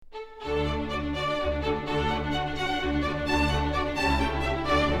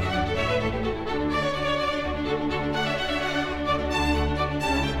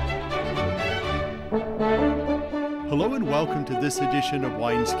welcome to this edition of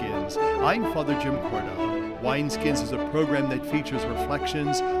Wineskins. I'm Father Jim Cordo. Wineskins is a program that features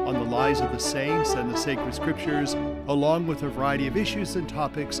reflections on the lives of the saints and the sacred scriptures, along with a variety of issues and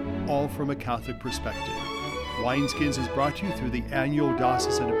topics, all from a Catholic perspective. Wineskins is brought to you through the annual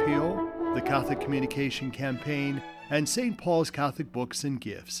Diocesan Appeal, the Catholic Communication Campaign, and St. Paul's Catholic Books and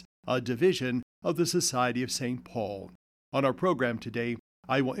Gifts, a division of the Society of St. Paul. On our program today,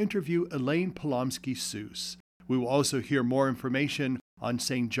 I will interview Elaine Polomsky-Seuss. We will also hear more information on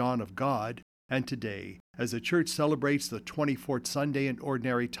St. John of God, and today, as the Church celebrates the 24th Sunday in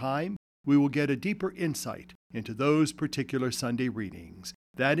Ordinary Time, we will get a deeper insight into those particular Sunday readings.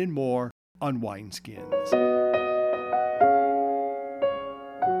 That and more on Wineskins.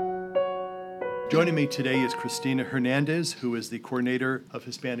 Joining me today is Cristina Hernandez, who is the coordinator of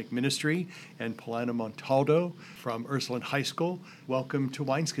Hispanic Ministry, and Polana Montaldo from Ursuline High School. Welcome to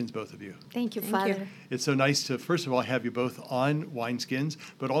Wineskins, both of you. Thank you, Father. It's so nice to, first of all, have you both on Wineskins,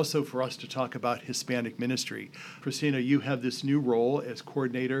 but also for us to talk about Hispanic Ministry. Cristina, you have this new role as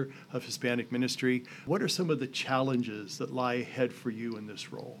coordinator of Hispanic Ministry. What are some of the challenges that lie ahead for you in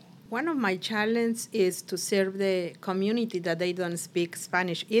this role? One of my challenges is to serve the community that they don't speak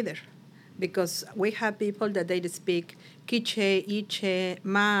Spanish either, because we have people that they speak Quiche, Iche,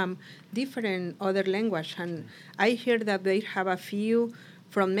 Mam, different other language. And I hear that they have a few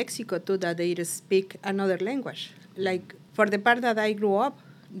from Mexico too that they speak another language. Like for the part that I grew up,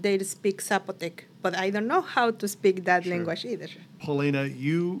 they speak Zapotec, but I don't know how to speak that language either. Paulina,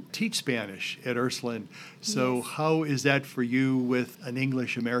 you teach Spanish at Ursuline, so Yes. How is that for you with an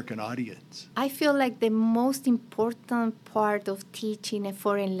English-American audience? I feel like the most important part of teaching a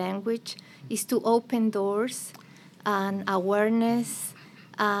foreign language is to open doors and awareness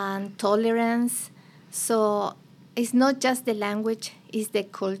and tolerance. So it's not just the language, it's the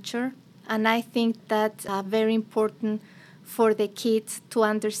culture. And I think that's very important for the kids to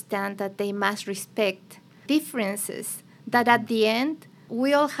understand that they must respect differences, that at the end,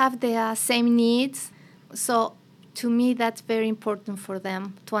 we all have the same needs. So to me, that's very important for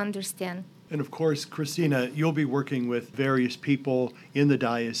them to understand. And of course, Cristina, you'll be working with various people in the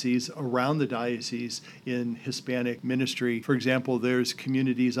diocese, around the diocese, in Hispanic ministry. For example, there's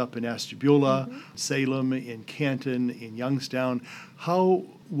communities up in Ashtabula, Salem, in Canton, in Youngstown. How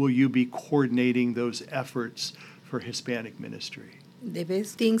will you be coordinating those efforts for Hispanic ministry? The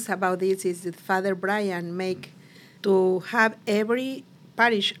best things about this is that Father Brian make to have every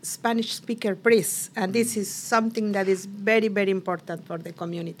parish Spanish speaker priest, and this is something that is very, very important for the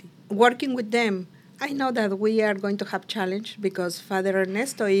community. Working with them, I know that we are going to have challenge because Father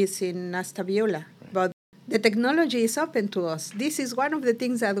Ernesto is in Astabiola, but the technology is open to us. This is one of the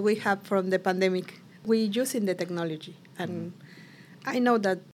things that we have from the pandemic. We're using the technology, and I know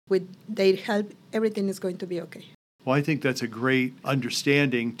that with their help, everything is going to be okay. Well, I think that's a great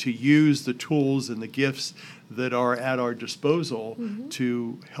understanding to use the tools and the gifts that are at our disposal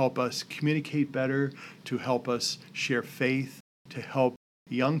to help us communicate better, to help us share faith, to help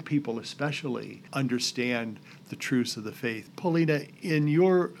young people especially understand the truths of the faith. Paulina, in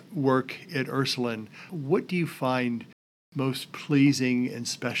your work at Ursuline, what do you find most pleasing and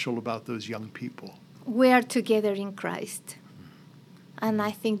special about those young people? We are together in Christ. And I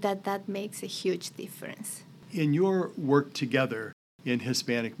think that that makes a huge difference. In your work together in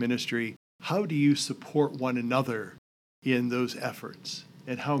Hispanic ministry, how do you support one another in those efforts?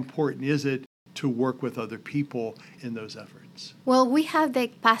 And how important is it to work with other people in those efforts? Well, we have the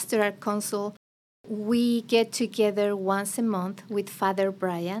pastoral council. We get together once a month with Father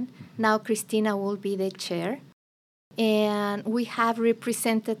Brian. Now Cristina will be the chair. And we have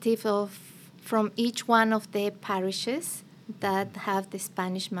representatives from each one of the parishes that have the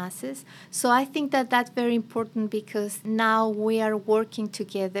Spanish masses. So I think that that's very important because now we are working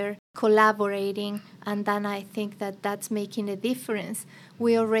together, collaborating, and then I think that that's making a difference.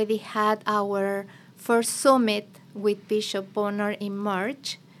 We already had our first summit with Bishop Bonner in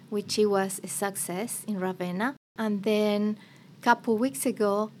March, which it was a success in Ravenna. And then a couple weeks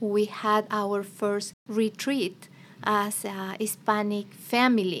ago, we had our first retreat as a Hispanic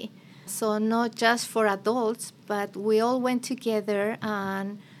family. So not just for adults, but we all went together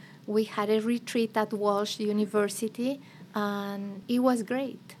and we had a retreat at Walsh University, and it was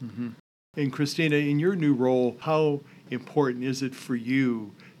great. And Cristina, in your new role, how important is it for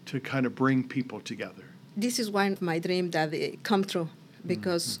you to kind of bring people together? This is one of my dreams that come true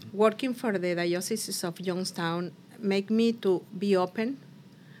because working for the Diocese of Youngstown make me to be open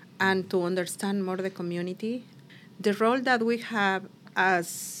and to understand more the community. The role that we have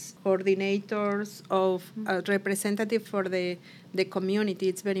as coordinators, of a representative for the community.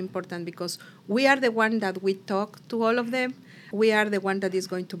 It's very important because we are the one that we talk to all of them. We are the one that is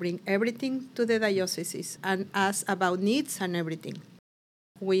going to bring everything to the diocese and ask about needs and everything.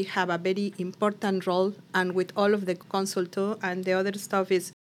 We have a very important role, and with all of the council too, and the other stuff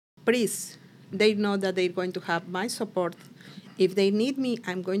is priests. They know that they're going to have my support. If they need me,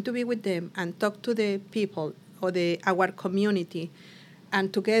 I'm going to be with them and talk to the people or our community.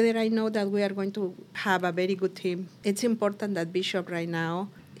 And together I know that we are going to have a very good team. It's important that Bishop right now,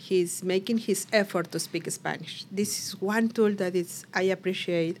 he's making his effort to speak Spanish. This is one tool that I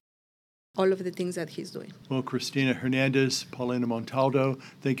appreciate all of the things that he's doing. Well, Cristina Hernandez, Paulina Montaldo,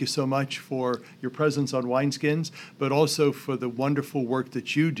 thank you so much for your presence on Wineskins, but also for the wonderful work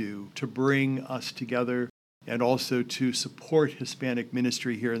that you do to bring us together and also to support Hispanic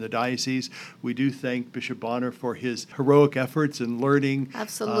ministry here in the diocese. We do thank Bishop Bonner for his heroic efforts in learning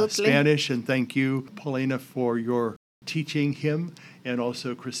Spanish, and thank you, Paulina, for your teaching him, and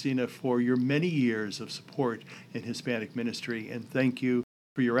also Cristina for your many years of support in Hispanic ministry. And thank you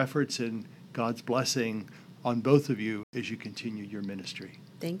for your efforts, and God's blessing on both of you as you continue your ministry.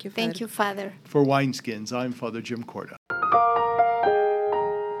 Thank you, Father. Thank you, Father. For Wineskins, I'm Father Jim Corda.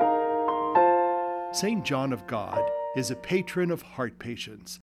 St. John of God is a patron of heart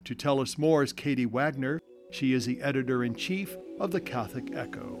patients. To tell us more is Katie Wagner. She is the editor-in-chief of the Catholic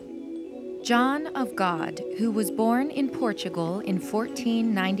Echo. John of God, who was born in Portugal in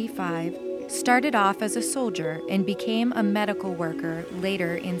 1495, started off as a soldier and became a medical worker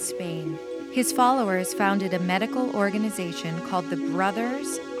later in Spain. His followers founded a medical organization called the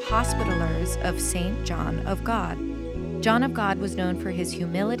Brothers Hospitallers of St. John of God. John of God was known for his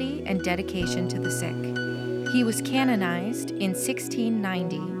humility and dedication to the sick. He was canonized in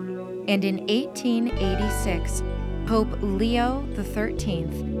 1690, and in 1886, Pope Leo XIII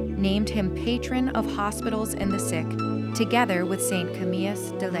named him patron of hospitals and the sick, together with St.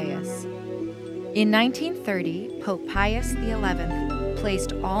 Camillus de Laus. In 1930, Pope Pius XI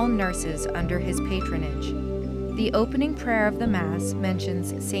placed all nurses under his patronage. The opening prayer of the Mass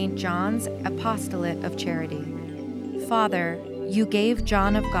mentions St. John's apostolate of charity. Father, you gave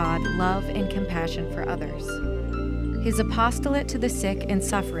John of God love and compassion for others. His apostolate to the sick and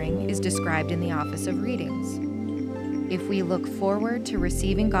suffering is described in the Office of Readings. If we look forward to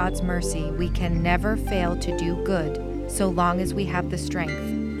receiving God's mercy, we can never fail to do good so long as we have the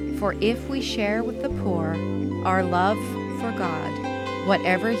strength. For if we share with the poor our love for God,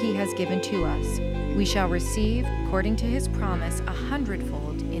 whatever He has given to us, we shall receive, according to His promise,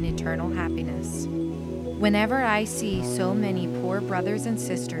 100-fold in eternal happiness. Whenever I see so many poor brothers and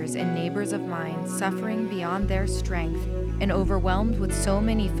sisters and neighbors of mine suffering beyond their strength and overwhelmed with so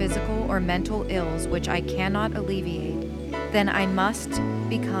many physical or mental ills which I cannot alleviate, then I must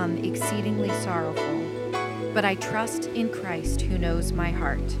become exceedingly sorrowful. But I trust in Christ who knows my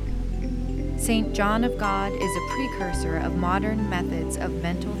heart. St. John of God is a precursor of modern methods of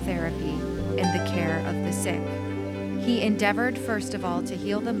mental therapy and the care of the sick. He endeavored first of all to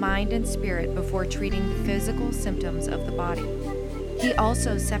heal the mind and spirit before treating the physical symptoms of the body. He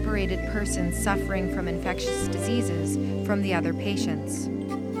also separated persons suffering from infectious diseases from the other patients.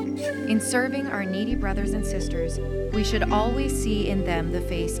 In serving our needy brothers and sisters, we should always see in them the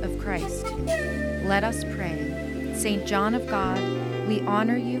face of Christ. Let us pray. St. John of God, we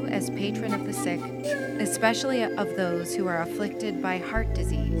honor you as patron of the sick, especially of those who are afflicted by heart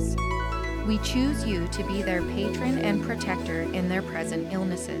disease. We choose you to be their patron and protector in their present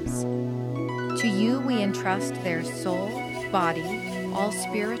illnesses. To you we entrust their soul, body, all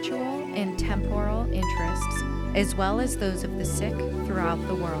spiritual and temporal interests, as well as those of the sick throughout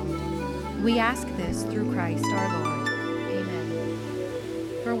the world. We ask this through Christ our Lord. Amen.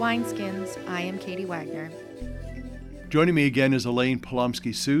 For Wineskins, I am Katie Wagner. Joining me again is Elaine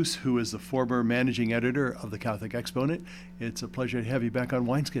Polomsky-Seuss, who is the former managing editor of the Catholic Exponent. It's a pleasure to have you back on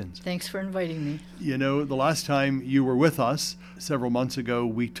Wineskins. Thanks for inviting me. You know, the last time you were with us, several months ago,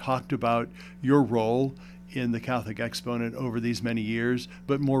 we talked about your role in the Catholic Exponent over these many years,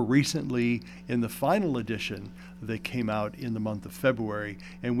 but more recently in the final edition that came out in the month of February.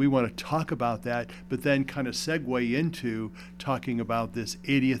 And we want to talk about that, but then kind of segue into talking about this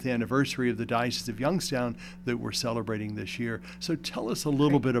 80th anniversary of the Diocese of Youngstown that we're celebrating this year. So tell us a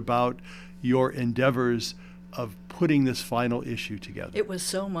little bit about your endeavors of putting this final issue together. It was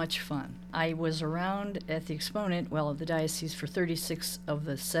so much fun. I was around at the Exponent, of the diocese for 36 of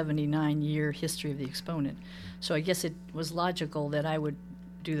the 79-year history of the Exponent. So I guess it was logical that I would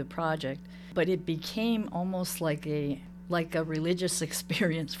do the project. But it became almost like a like a religious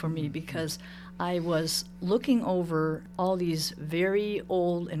experience for me because I was looking over all these very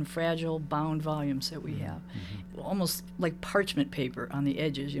old and fragile bound volumes that we have, almost like parchment paper on the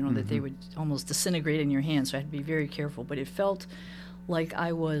edges, that they would almost disintegrate in your hand, so I had to be very careful. But it felt like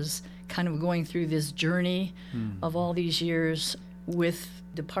I was kind of going through this journey of all these years with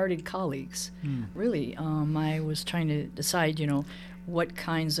departed colleagues. Really, I was trying to decide, what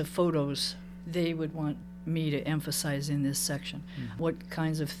kinds of photos they would want me to emphasize in this section, what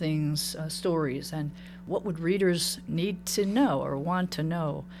kinds of things, stories, and what would readers need to know or want to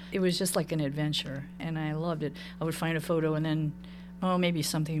know. It was just like an adventure, and I loved it. I would find a photo and then, maybe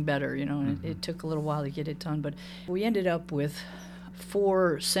something better, and it took a little while to get it done, but we ended up with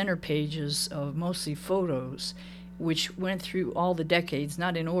 4 center pages of mostly photos, which went through all the decades,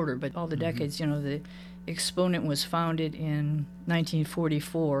 not in order, but all the decades. The Exponent was founded in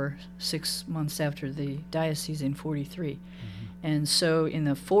 1944, 6 months after the diocese in 43. And so in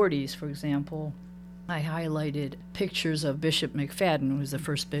the 40s, for example, I highlighted pictures of Bishop McFadden, who was the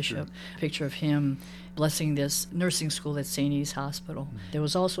first bishop, a picture of him blessing this nursing school at St. E's Hospital. There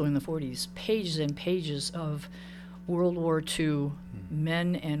was also in the 40s pages and pages of World War II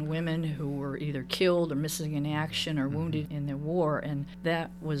men and women who were either killed or missing in action or wounded in the war, and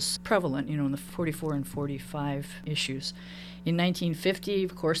that was prevalent, in the 44 and 45 issues. In 1950,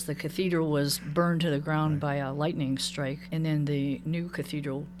 of course, the cathedral was burned to the ground by a lightning strike, and then the new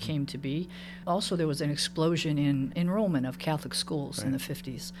cathedral came to be. Also, there was an explosion in enrollment of Catholic schools in the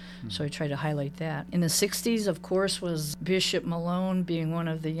 50s, so I tried to highlight that. In the 60s, of course, was Bishop Malone being one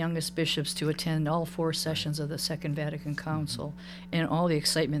of the youngest bishops to attend all 4 sessions of the Second Vatican Council, and all the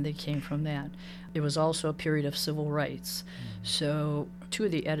excitement that came from that. It was also a period of civil rights. So 2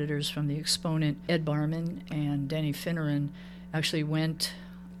 of the editors from the Exponent, Ed Barman and Denny Finneran, actually went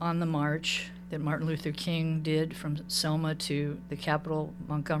on the march that Martin Luther King did from Selma to the Capitol,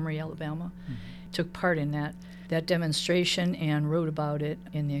 Montgomery, Alabama. Took part in that demonstration and wrote about it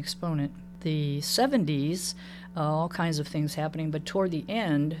in the Exponent. The 70s, all kinds of things happening, but toward the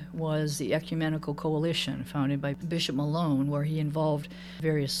end was the Ecumenical Coalition founded by Bishop Malone, where he involved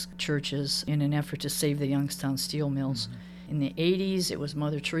various churches in an effort to save the Youngstown steel mills. In the 80s, it was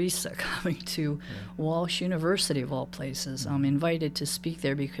Mother Teresa coming to Walsh University, of all places, invited to speak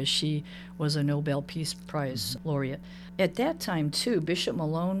there because she was a Nobel Peace Prize laureate. At that time, too, Bishop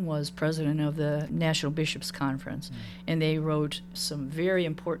Malone was president of the National Bishops' Conference, and they wrote some very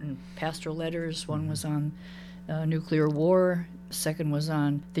important pastoral letters. One was on nuclear war. Second was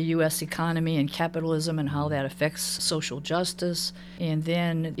on the U.S. economy and capitalism and how that affects social justice. And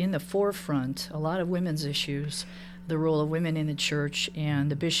then in the forefront, a lot of women's issues, the role of women in the church, and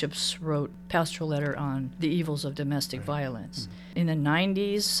the bishops wrote pastoral letter on the evils of domestic violence. In the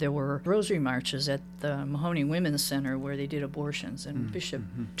 90s, there were rosary marches at the Mahoney Women's Center where they did abortions, and Bishop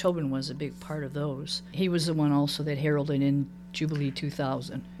Tobin was a big part of those. He was the one also that heralded in Jubilee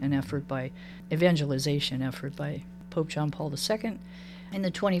 2000, an effort by evangelization effort by Pope John Paul II. In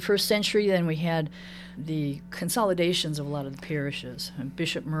the 21st century, then we had the consolidations of a lot of the parishes, and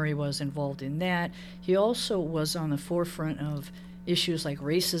Bishop Murray was involved in that. He also was on the forefront of issues like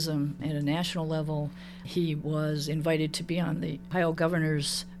racism at a national level. He was invited to be on the Ohio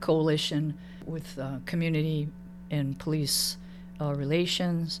Governors Coalition with community and police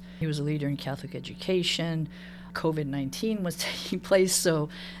relations. He was a leader in Catholic education. COVID-19 was taking place, so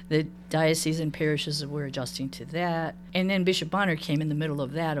the diocesan parishes were adjusting to that. And then Bishop Bonner came in the middle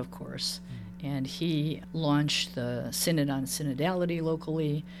of that, of course, and he launched the Synod on Synodality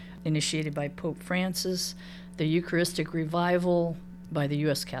locally, initiated by Pope Francis, the Eucharistic Revival by the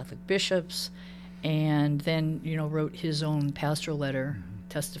U.S. Catholic bishops, and then, wrote his own pastoral letter,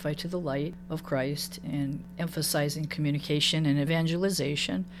 Testify to the Light of Christ, and emphasizing communication and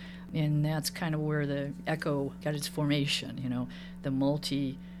evangelization. And that's kind of where the ECHO got its formation, the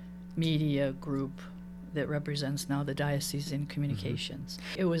multimedia group that represents now the diocese in communications.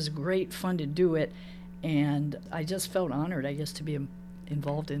 It was great fun to do it, and I just felt honored, I guess, to be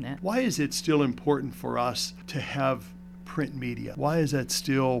involved in that. Why is it still important for us to have print media? Why is that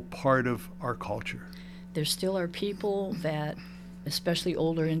still part of our culture? There still are people that, especially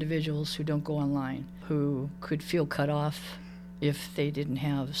older individuals who don't go online, who could feel cut off if they didn't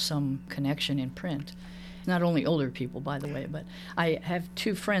have some connection in print. Not only older people, by the way, but I have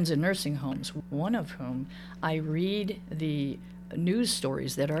 2 friends in nursing homes, one of whom I read the news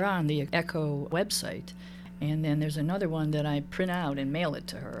stories that are on the ECHO website, and then there's another one that I print out and mail it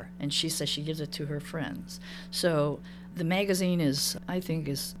to her, and she says she gives it to her friends. So the magazine is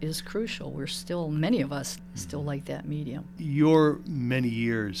crucial. We're still, many of us still like that medium. Your many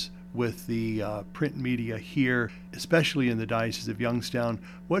years with the print media here, especially in the Diocese of Youngstown.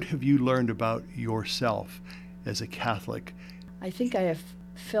 What have you learned about yourself as a Catholic? I think I have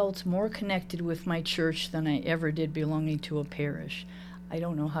felt more connected with my church than I ever did belonging to a parish. I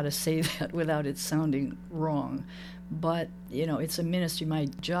don't know how to say that without it sounding wrong, but it's a ministry. My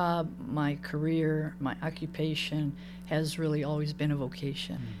job, my career, my occupation has really always been a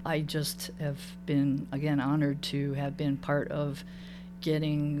vocation. I just have been, again, honored to have been part of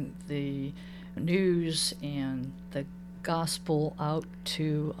getting the news and the gospel out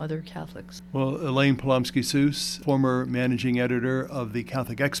to other Catholics. Well, Elaine Polomsky-Seuss, former managing editor of the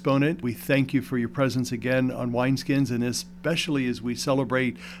Catholic Exponent, we thank you for your presence again on Wineskins, and especially as we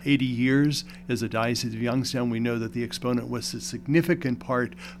celebrate 80 years as a Diocese of Youngstown. We know that the Exponent was a significant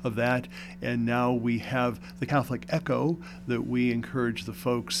part of that, and now we have the Catholic Echo that we encourage the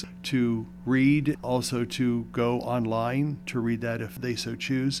folks to read, also to go online to read that if they so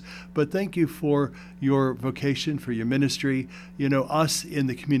choose. But thank you for your vocation, for your ministry. Us in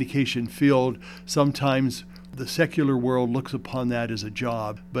the communication field, sometimes the secular world looks upon that as a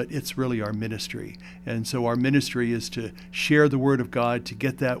job, but it's really our ministry. And so our ministry is to share the Word of God, to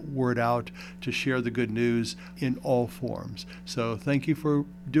get that word out, to share the good news in all forms. So thank you for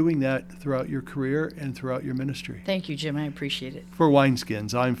doing that throughout your career and throughout your ministry. Thank you, Jim. I appreciate it. For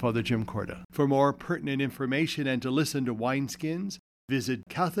Wineskins, I'm Father Jim Corda. For more pertinent information and to listen to Wineskins, visit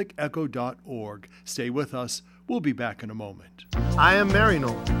catholicecho.org. Stay with us. We'll be back in a moment. I am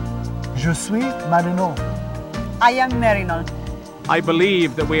Marino. Je suis Marino. I am Marino. I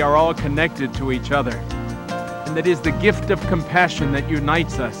believe that we are all connected to each other, and that it is the gift of compassion that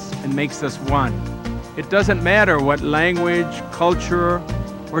unites us and makes us one. It doesn't matter what language, culture,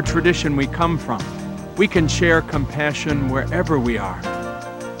 or tradition we come from. We can share compassion wherever we are.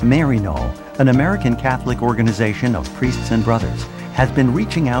 Marino, an American Catholic organization of priests and brothers, has been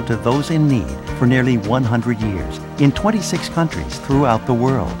reaching out to those in need for nearly 100 years in 26 countries throughout the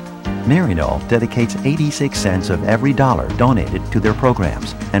world. Marino dedicates 86 cents of every dollar donated to their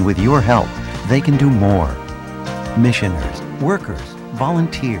programs, and with your help, they can do more. Missioners, workers,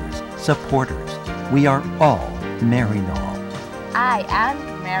 volunteers, supporters, we are all Marino. I am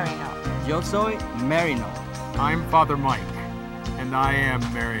Marino. Yo soy Marino. I'm Father Mike, and I am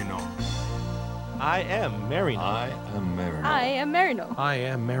Marino. I am Marino. I am Marino. I am Marino. I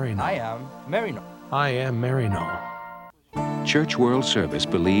am Marino. I am Marino. I am Marino. Church World Service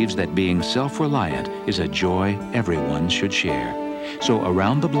believes that being self-reliant is a joy everyone should share. So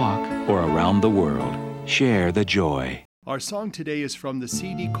around the block or around the world, share the joy. Our song today is from the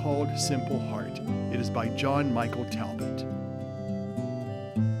CD called Simple Heart. It is by John Michael Talbot.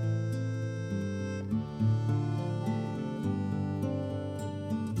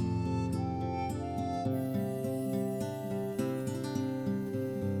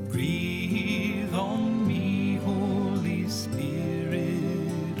 Breathe on me, Holy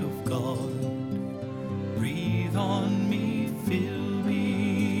Spirit of God. Breathe on me, fill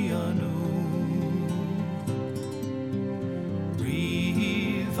me anew.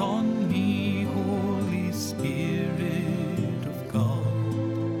 Breathe on me, Holy Spirit of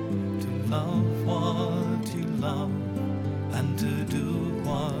God, to love what you love and to do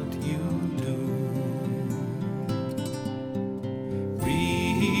what you do.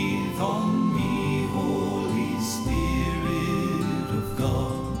 Breathe on me, Holy Spirit of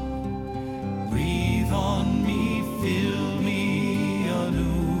God. Breathe on me, fill me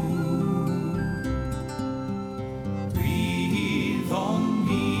anew. Breathe on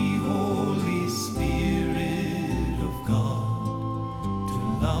me, Holy Spirit of God, to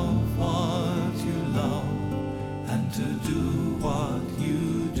love what you love and to do what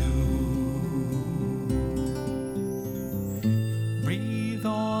you do. Breathe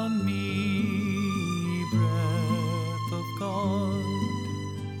on me, breath of God.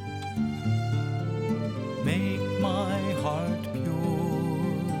 Make my heart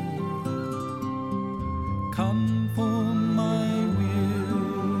pure. Conform my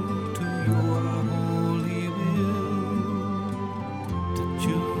will to your holy will, to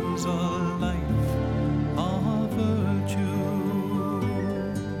choose a life of virtue.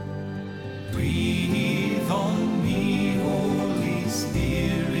 Breathe on me, Holy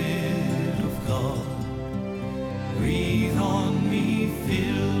Spirit of God. Breathe on me,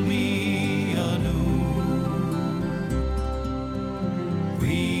 fill me anew.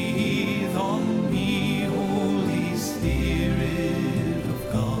 Breathe on me, Holy Spirit of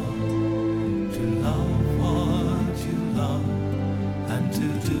God, to love what you love and to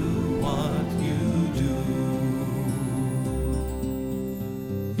do what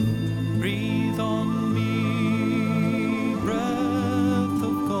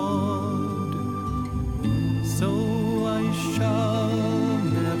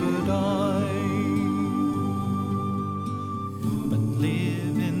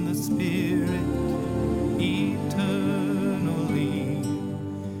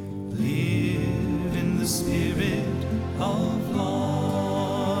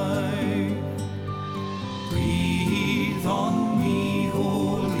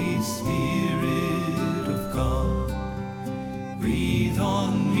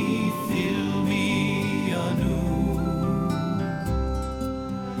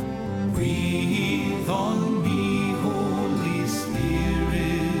on me, Holy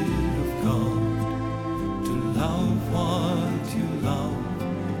Spirit of God, to love what you love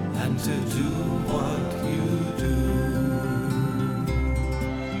and to do what you do.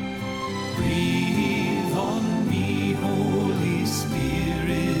 Breathe on me, Holy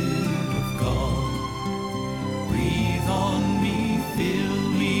Spirit of God. Breathe on me, fill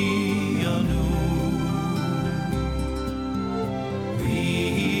me anew.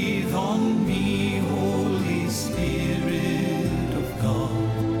 Breathe on me, Holy Spirit of God,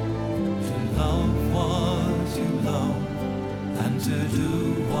 to love what you love and to do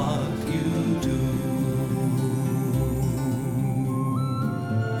what you do.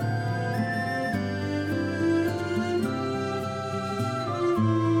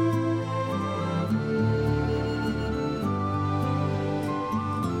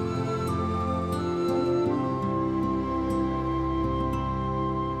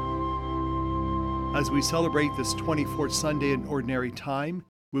 As we celebrate this 24th Sunday in Ordinary Time,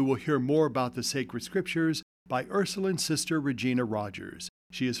 we will hear more about the sacred scriptures by Ursuline Sister Regina Rogers.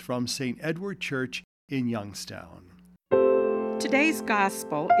 She is from St. Edward Church in Youngstown. Today's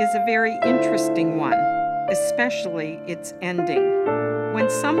gospel is a very interesting one, especially its ending. When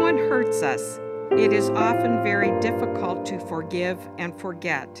someone hurts us, it is often very difficult to forgive and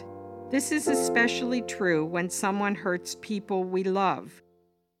forget. This is especially true when someone hurts people we love.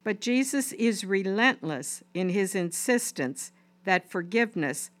 But Jesus is relentless in his insistence that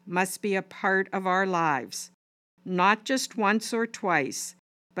forgiveness must be a part of our lives, not just once or twice,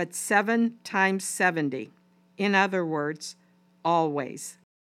 but 7 times 70. In other words, always.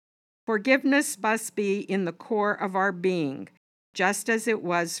 Forgiveness must be in the core of our being, just as it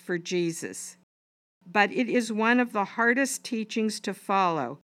was for Jesus. But it is one of the hardest teachings to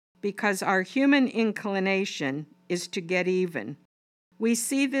follow because our human inclination is to get even. We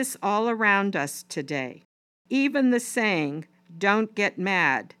see this all around us today. Even the saying, "Don't get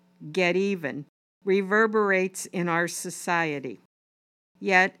mad, get even," reverberates in our society.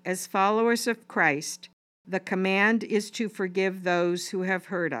 Yet, as followers of Christ, the command is to forgive those who have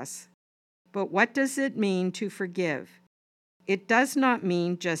hurt us. But what does it mean to forgive? It does not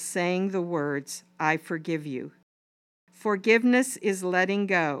mean just saying the words, "I forgive you." Forgiveness is letting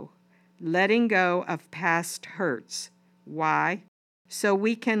go of past hurts. Why? So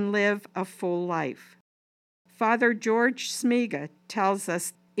we can live a full life. Father George Smiga tells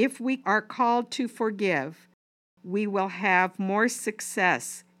us if we are called to forgive, we will have more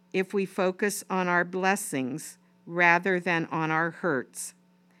success if we focus on our blessings rather than on our hurts.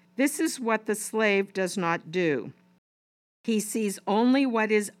 This is what the slave does not do. He sees only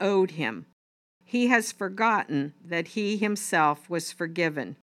what is owed him. He has forgotten that he himself was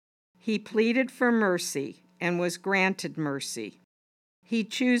forgiven. He pleaded for mercy and was granted mercy. He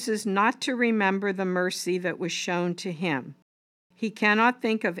chooses not to remember the mercy that was shown to him. He cannot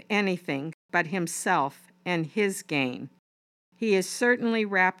think of anything but himself and his gain. He is certainly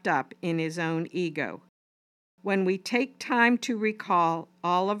wrapped up in his own ego. When we take time to recall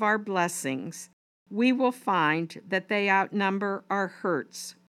all of our blessings, we will find that they outnumber our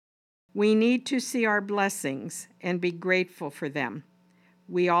hurts. We need to see our blessings and be grateful for them.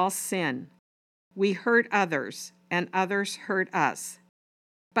 We all sin. We hurt others, and others hurt us.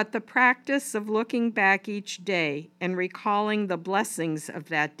 But the practice of looking back each day and recalling the blessings of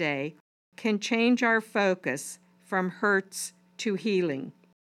that day can change our focus from hurts to healing.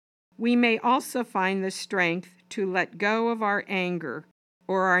 We may also find the strength to let go of our anger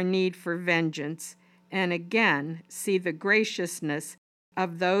or our need for vengeance and again see the graciousness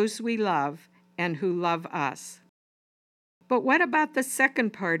of those we love and who love us. But what about the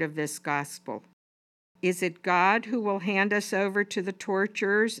second part of this gospel? Is it God who will hand us over to the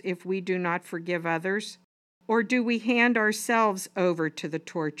torturers if we do not forgive others? Or do we hand ourselves over to the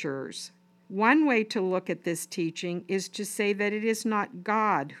torturers? One way to look at this teaching is to say that it is not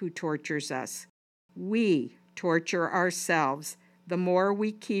God who tortures us. We torture ourselves the more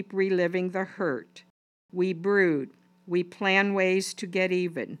we keep reliving the hurt. We brood. We plan ways to get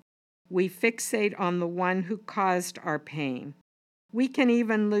even. We fixate on the one who caused our pain. We can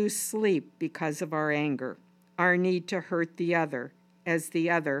even lose sleep because of our anger, our need to hurt the other, as the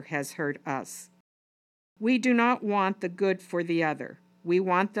other has hurt us. We do not want the good for the other. We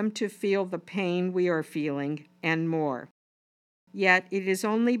want them to feel the pain we are feeling and more. Yet it is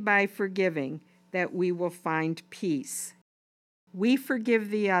only by forgiving that we will find peace. We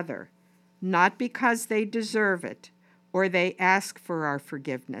forgive the other, not because they deserve it or they ask for our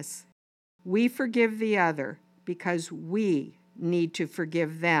forgiveness. We forgive the other because we need to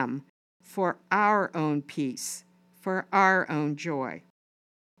forgive them for our own peace, for our own joy.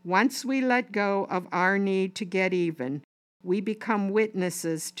 Once we let go of our need to get even, we become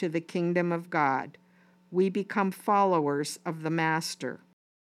witnesses to the kingdom of God. We become followers of the Master.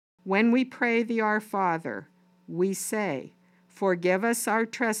 When we pray the Our Father, we say, "Forgive us our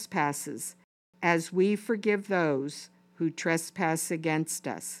trespasses, as we forgive those who trespass against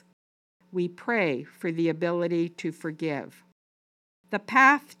us." We pray for the ability to forgive. The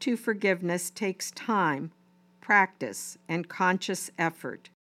path to forgiveness takes time, practice, and conscious effort.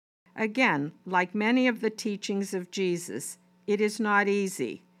 Again, like many of the teachings of Jesus, it is not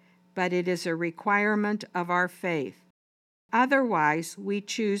easy, but it is a requirement of our faith. Otherwise, we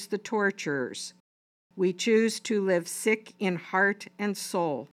choose the torturers. We choose to live sick in heart and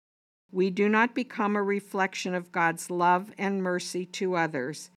soul. We do not become a reflection of God's love and mercy to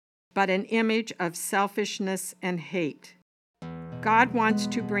others, but an image of selfishness and hate. God wants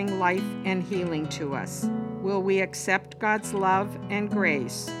to bring life and healing to us. Will we accept God's love and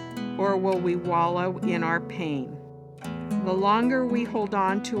grace, or will we wallow in our pain? The longer we hold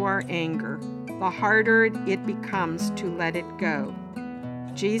on to our anger, the harder it becomes to let it go.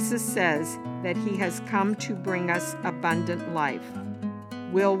 Jesus says that He has come to bring us abundant life.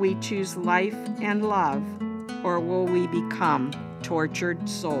 Will we choose life and love, or will we become tortured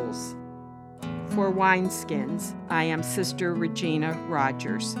souls? For Wineskins, I am Sister Regina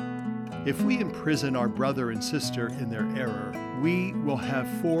Rogers. If we imprison our brother and sister in their error, we will have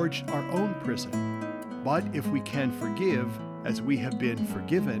forged our own prison. But if we can forgive as we have been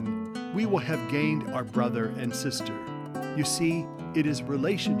forgiven, we will have gained our brother and sister. You see, it is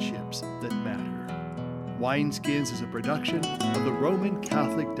relationships that matter. Wineskins is a production of the Roman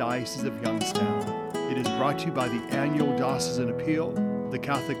Catholic Diocese of Youngstown. It is brought to you by the annual Diocesan Appeal, the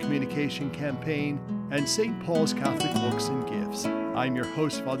Catholic Communication Campaign, and St. Paul's Catholic Books and Gifts. I'm your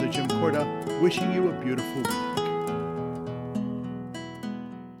host, Father Jim Corda, wishing you a beautiful week.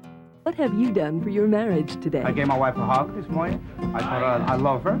 What have you done for your marriage today? I gave my wife a hug this morning. I told her I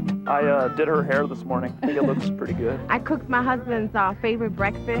love her. I did her hair this morning. I think it looks pretty good. I cooked my husband's favorite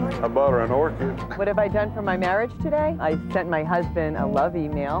breakfast. I bought her an orchid. What have I done for my marriage today? I sent my husband a love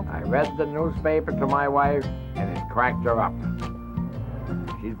email. I read the newspaper to my wife, and it cracked her up.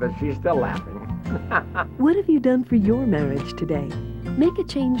 But she's still laughing. What have you done for your marriage today? Make a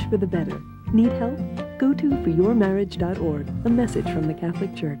change for the better. Need help? Go to foryourmarriage.org, a message from the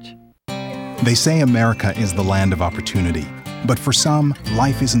Catholic Church. They say America is the land of opportunity, but for some,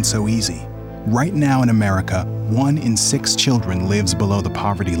 life isn't so easy. Right now in America, 1 in 6 children lives below the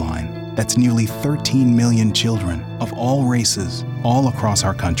poverty line. That's nearly 13 million children of all races, all across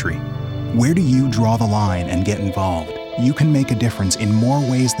our country. Where do you draw the line and get involved? You can make a difference in more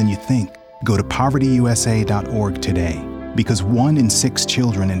ways than you think. Go to povertyusa.org today, because 1 in 6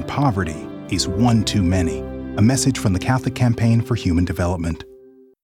 children in poverty is one too many. A message from the Catholic Campaign for Human Development.